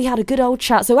 and we had a good old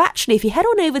chat. So actually, if you head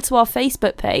on over to our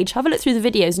Facebook page, have a look through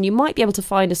the videos, and you might be able to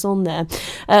find us on there.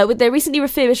 With their recently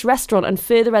refurbished restaurant and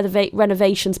further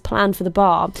renovations planned for the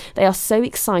bar, they are so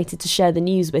excited to share the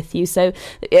news with you. So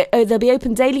they'll be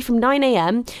open daily from 9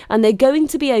 a.m, and they're going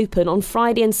to be open on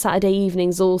Friday and Saturday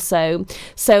evenings also.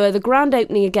 So the grand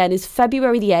opening again is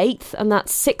February the 8th, and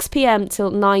that's 6 p.m.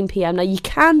 till 9 p.m. Now, you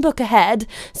can book ahead,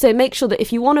 so make sure that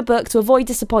if you want to book to avoid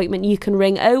disappointment, you can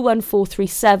ring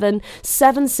 01437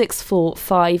 764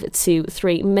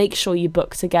 523. Make sure you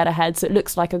book to get ahead, so it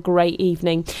looks like a great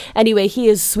evening. Anyway,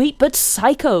 here's Sweet But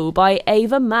Psycho by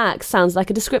Ava Max. Sounds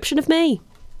like a description of me.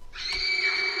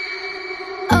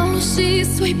 Oh,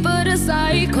 she's sweet but a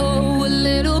psycho, a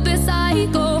little bit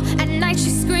psycho. At night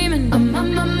she's screaming, I'm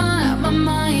on my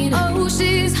mind. Oh,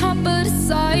 she's hot but a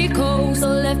psycho, so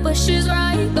left but she's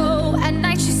right though. At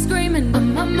night she's screaming,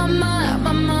 I'm on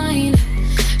my mind.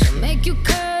 She'll make you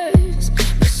curse,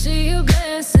 but she a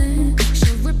blessing.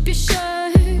 She'll rip your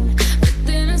shirt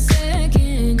within a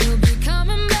second. You'll be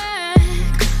coming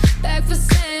back for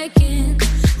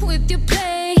seconds with your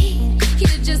play. You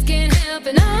just can't help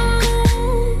it.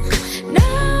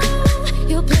 No,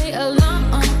 you'll play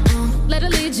along, let her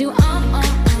lead you on.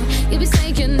 You'll be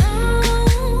saying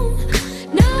no,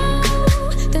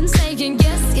 then saying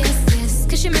yes,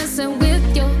 'cause you're messing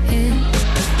with your head.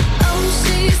 Oh,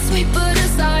 she's sweet but a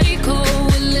psycho,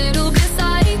 a little bit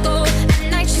psycho. At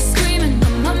night she's screaming,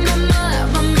 I'm on my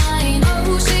mind.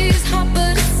 Oh, she's hot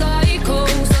but a psycho,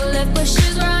 so left but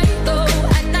she's right though.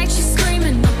 At night she's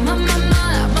screaming, I'm on my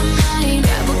mind.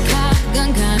 Grab a cop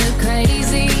gun, kinda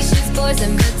crazy. She's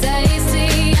poison but tasty.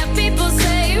 Yeah, people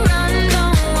say run,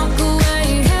 don't walk away.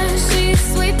 Yeah, she's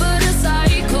sweet but a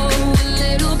psycho, a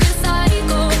little bit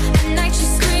psycho. At night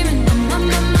she's screaming, I'm on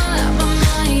my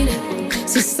mind.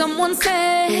 See, someone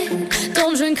said,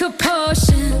 don't drink her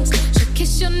potions. She'll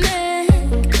kiss your neck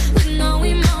with no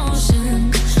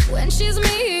emotion. When she's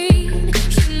mean,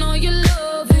 you know you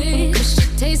love it, 'cause she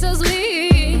tastes so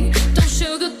sweet. Don't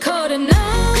sugarcoat it, no.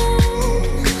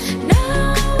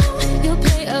 You'll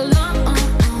play along,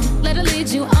 let her lead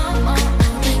you on.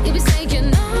 You'll be saying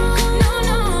no,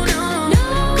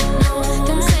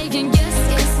 then saying yes,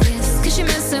 'cause you're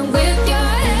messing with your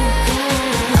head.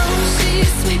 Oh,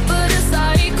 she's sweet but a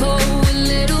psycho, a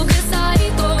little bit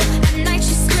psycho. At night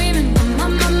she's screaming, I'm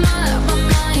on my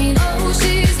mind. Oh,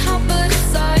 she's hot but a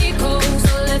psycho,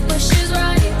 so left but she's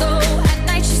right though. At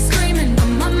night she's screaming,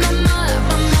 I'm on my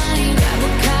mind. Grab a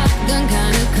cop gun,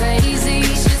 kinda crazy.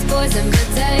 She's poison but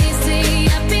tasty.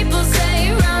 Yeah, people say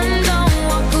run, don't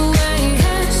walk away.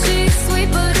 Yeah, she's sweet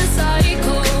but a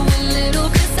psycho, a little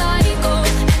bit psycho.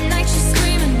 At night she's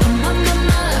screaming, I'm on my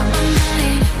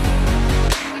mind.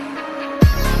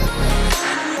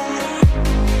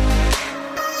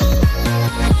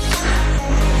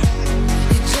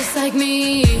 You're just like me,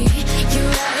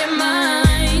 you're out your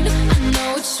mind. I know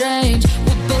it's strange,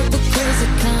 we're both the crazy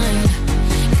kind.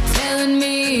 You're telling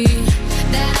me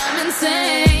that I'm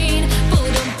insane, but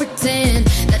don't pretend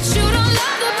that you don't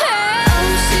love the pain. Oh,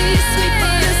 she's sweet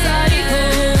but a psycho,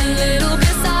 a little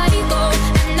bit psycho.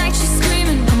 At night she's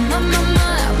screaming, I'm on my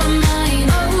mind.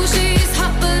 Oh, she's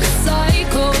hot but a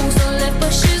psycho, so left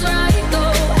but she's right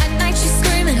though. At night she's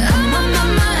screaming, I'm on my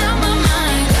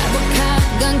mind. Grab a cop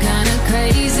gun, kinda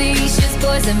crazy. She's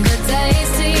poison but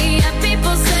tasty. Yeah,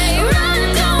 people say run,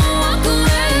 don't walk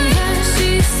away. Yeah,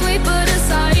 she's sweet but a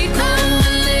psycho,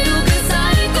 a little bit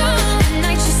psycho. At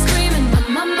night she's screaming,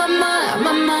 I'm on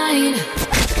my mind.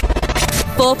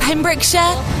 For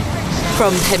Pembrokeshire,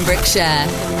 from Pembrokeshire,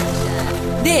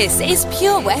 this is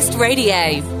Pure West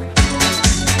Radio.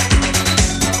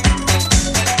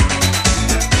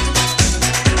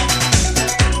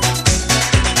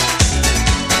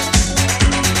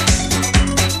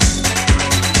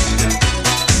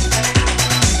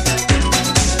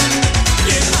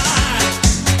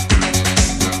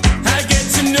 I get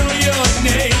to know your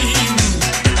name.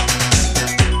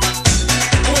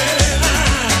 Well,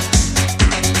 I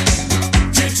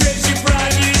can trace your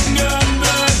pride.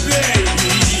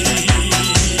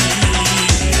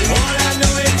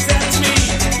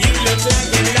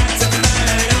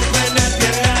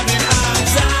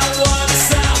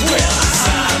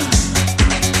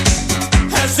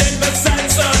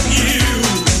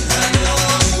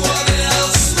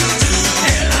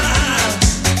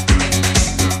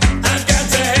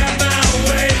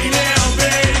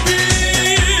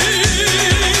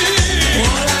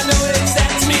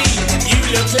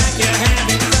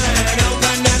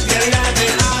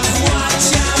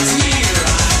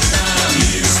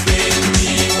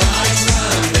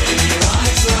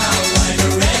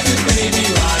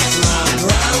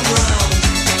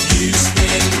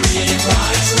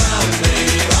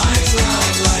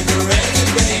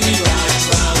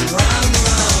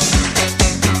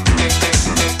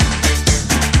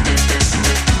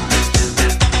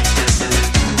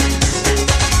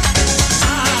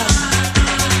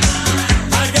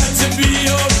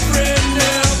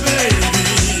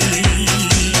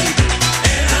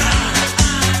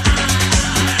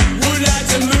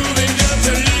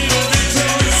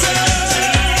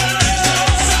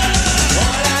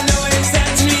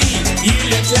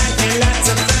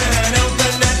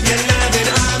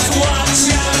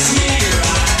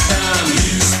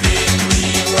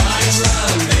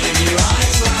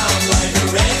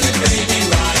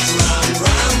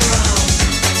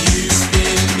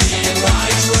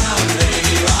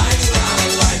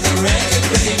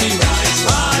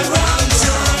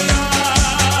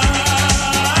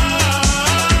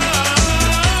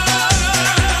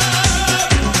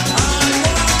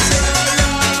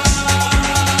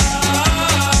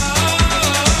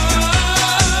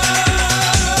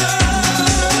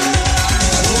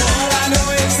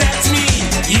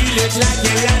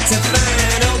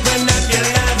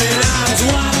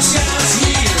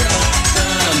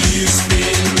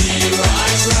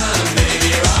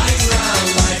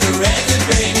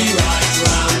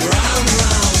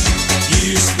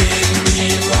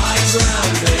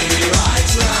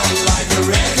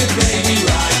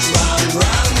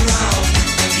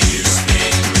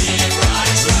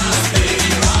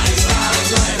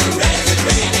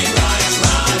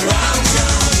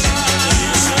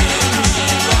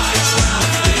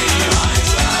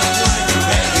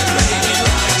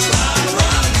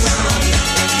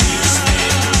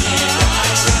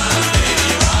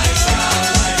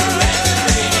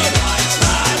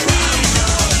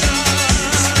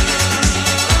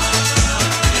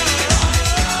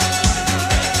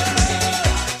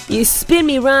 you Spin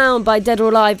Me Round by Dead or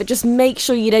Alive, but just make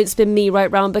sure you don't spin me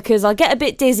right round, because I'll get a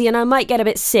bit dizzy and I might get a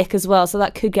bit sick as well, so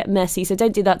that could get messy, so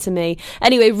don't do that to me.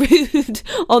 Anyway, Rude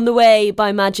on the way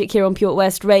by Magic here on Pure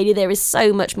West Radio. There is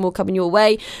so much more coming your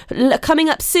way. Coming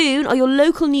up soon are your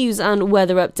local news and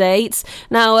weather updates.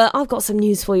 Now, I've got some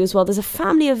news for you as well. There's a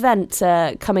family event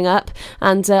coming up,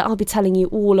 and I'll be telling you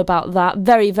all about that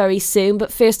very, very soon.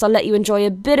 But first, I'll let you enjoy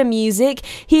a bit of music.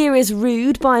 Here is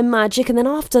Rude by Magic, and then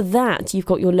after that, you've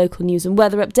got your local news and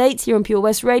weather updates here on Pure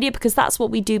West Radio, because that's what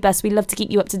we do best. We love to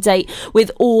keep you up to date with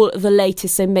all the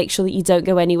latest, so make sure that you don't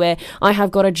go anywhere. I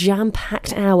have got a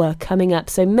jam-packed hour coming up,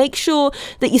 so make sure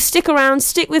that you stick around,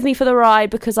 stick with me for the ride,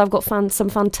 because I've got some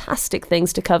fantastic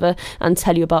things to cover and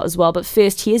tell you about as well. But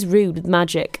first, here's Rude with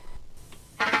Magic.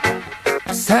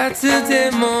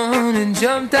 Saturday morning,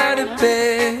 jumped out of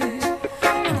bed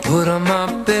and put on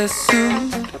my best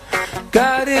suit.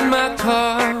 Got in my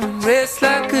car and raced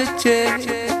like a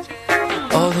jet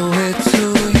all the way to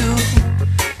you.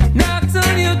 Knocked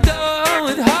on your door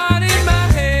with heart in my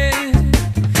hand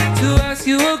to ask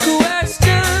you a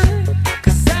question,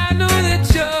 'cause I know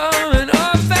that you're an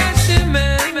old-fashioned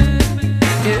man.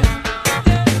 Yeah.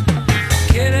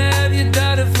 Can I have your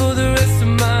daughter for the rest of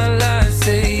my life?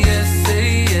 Say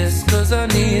yes, 'cause I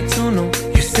need to know.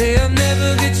 You say I'll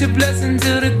never get your blessing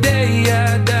till the day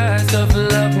I die. Tough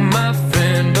luck, my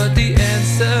friend, but the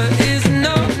answer is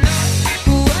no.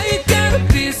 Why you gotta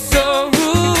be so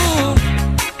rude?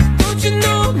 Don't you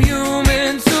know I'm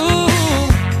human too?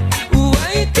 Why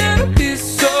you gotta be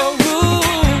so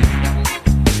rude?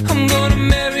 I'm gonna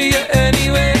marry you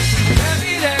anyway.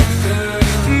 Marry that girl.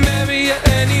 Marry you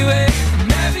anyway.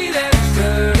 Marry that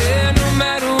girl. Yeah, no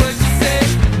matter what you say.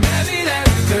 Marry that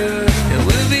girl. And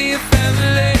we'll be a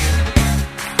family.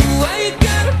 Why you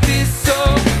gotta be so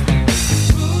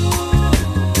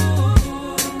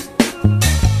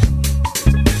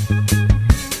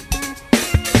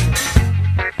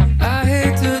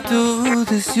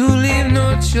you leave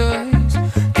no choice,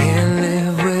 can't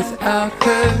live without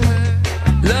her.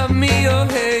 Love me or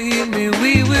hate me,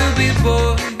 we will be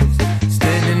boys,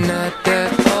 standing at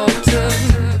that altar.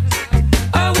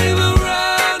 Or we will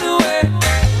run away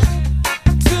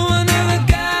to another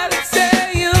galaxy.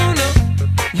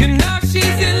 You know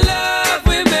she's in love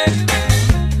with me.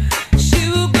 She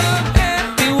will go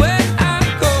anywhere I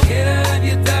go. Can I have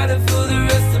your daughter for the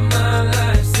rest of my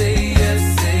life? Say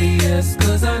yes,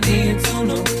 'cause I need to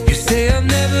know. You say I'll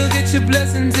never get your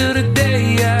blessing till the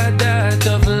day I die.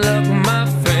 Tough luck, my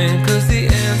friend, 'cause the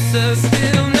answer's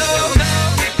still no.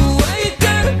 Why you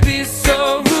gotta be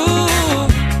so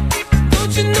rude?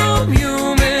 Don't you know I'm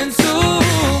human too?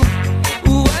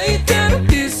 Why you gotta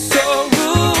be so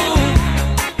rude?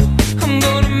 I'm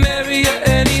gonna marry you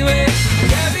anyway.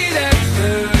 Marry that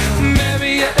girl.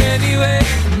 Marry you anyway.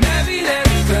 Marry that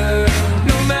girl.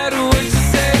 No matter what you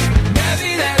say.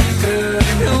 Marry that girl.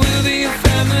 And we'll be a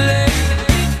family.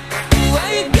 Why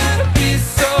you gotta be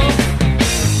so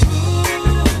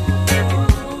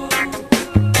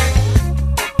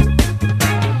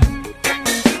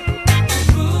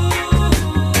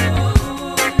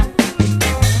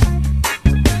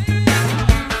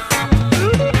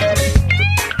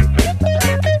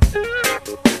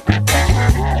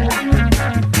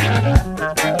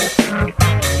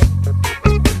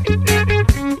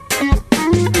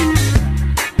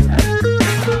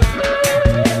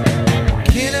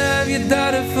Can I have your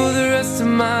daughter for the rest of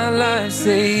my life?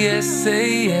 Say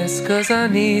yes, 'cause I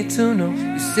need to know.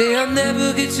 You say I'll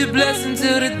never get your blessing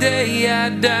till the day I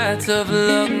die. Tough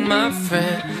luck, my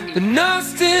friend, but no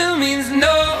still means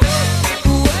no.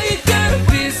 Why you gotta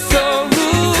be so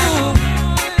rude?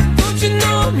 Don't you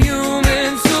know I'm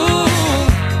human too?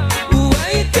 Why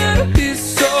you gotta be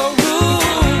so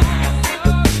rude?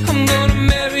 I'm gonna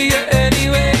marry you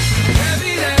anyway.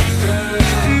 Marry that girl.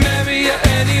 Marry you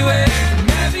anyway.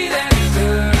 Marry that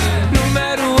girl. No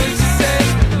matter what you say.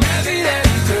 Marry that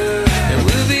girl. And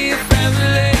we'll be a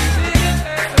family.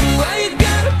 Why you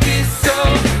gotta be so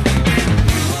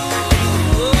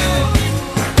rude?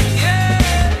 Yeah.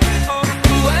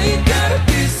 Why you gotta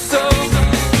be so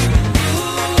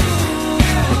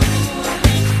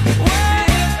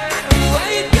Why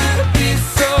you gotta be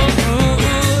so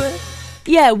rude?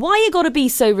 Yeah, why you gotta be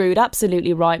so rude?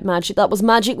 Absolutely right, Magic. That was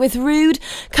Magic with Rude.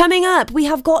 Coming up, we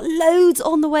have got loads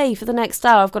on the way for the next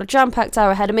hour. I've got a jam-packed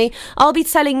hour ahead of me. I'll be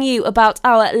telling you about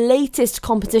our latest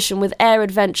competition with Air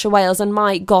Adventure Wales, and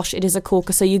my gosh, it is a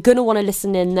corker, so you're going to want to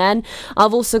listen in then.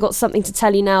 I've also got something to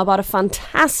tell you now about a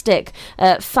fantastic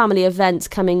family event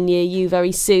coming near you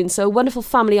very soon. So a wonderful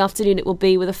family afternoon it will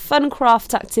be, with a fun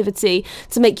craft activity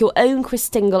to make your own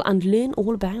Christingle and learn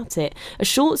all about it. A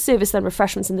short service then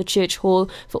refreshments in the church hall,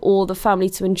 for all the family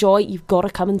to enjoy. You've got to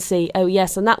come and see. Oh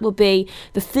yes, and that will be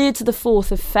the 3rd to the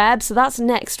 4th of Feb, so that's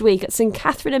next week at St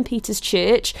Catherine and Peter's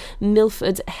Church,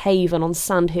 Milford Haven on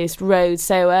Sandhurst Road.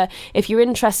 So if you're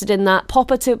interested in that,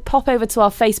 pop over to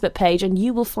our Facebook page and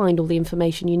you will find all the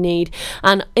information you need.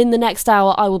 And in the next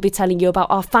hour I will be telling you about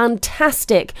our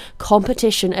fantastic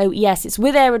competition. Oh yes, it's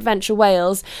with Air Adventure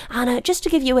Wales, and just to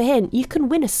give you a hint, you can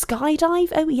win a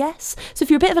skydive. Oh yes, so if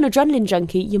you're a bit of an adrenaline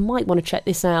junkie, you might want to check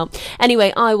this out.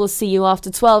 Anyway, I will see you after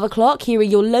 12 o'clock. Here are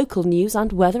your local news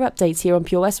and weather updates here on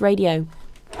Pure West Radio.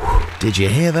 Did you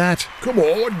hear that? Come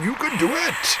on, you can do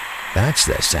it. That's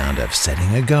the sound of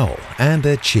setting a goal and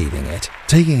achieving it.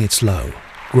 Taking it slow,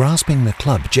 grasping the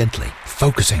club gently,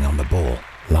 focusing on the ball,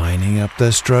 lining up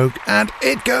the stroke, and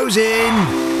it goes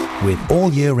in! With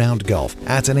all year-round golf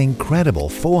at an incredible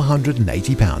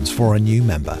 £480 for a new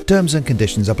member. Terms and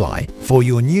conditions apply. For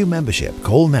your new membership,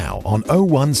 call now on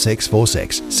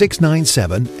 01646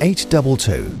 697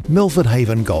 822. Milford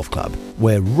Haven Golf Club,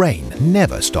 where rain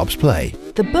never stops play.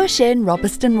 The Bush Inn,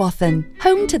 Robeston Wathen,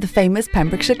 home to the famous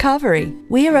Pembrokeshire Carvery.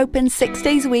 We are open 6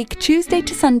 days a week, Tuesday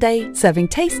to Sunday, serving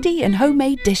tasty and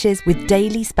homemade dishes with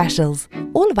daily specials.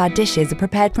 All of our dishes are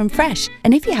prepared from fresh,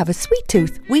 and if you have a sweet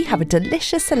tooth, we have a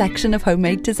delicious selection of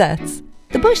homemade desserts.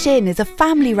 The Bush Inn is a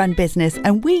family-run business,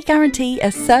 and we guarantee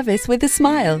a service with a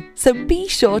smile. So be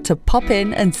sure to pop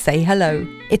in and say hello.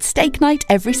 It's steak night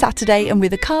every Saturday and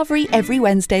with a carvery every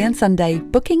Wednesday and Sunday.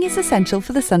 Booking is essential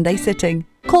for the Sunday sitting.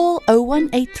 Call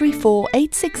 01834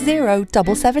 860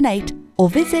 778 or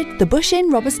visit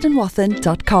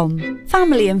thebushinnrobestonwathen.com.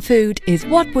 Family and food is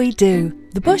what we do.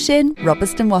 The Bush Inn,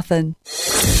 Robeston Wathen.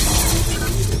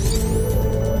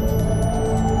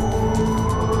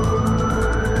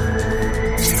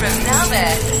 From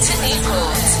Narberth to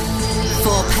Newport.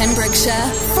 For Pembrokeshire,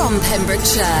 from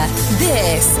Pembrokeshire,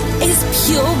 this is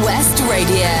Pure West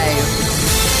Radio.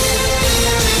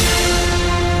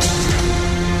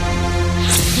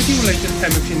 With your latest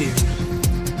Pembrokeshire news,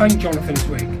 I'm Jonathan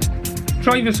Twig.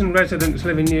 Drivers and residents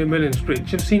living near Millensbridge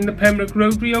have seen the Pembroke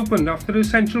Road reopened after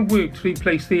essential work to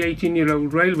replace the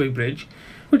 18-year-old railway bridge,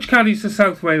 which carries the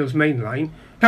South Wales Main Line,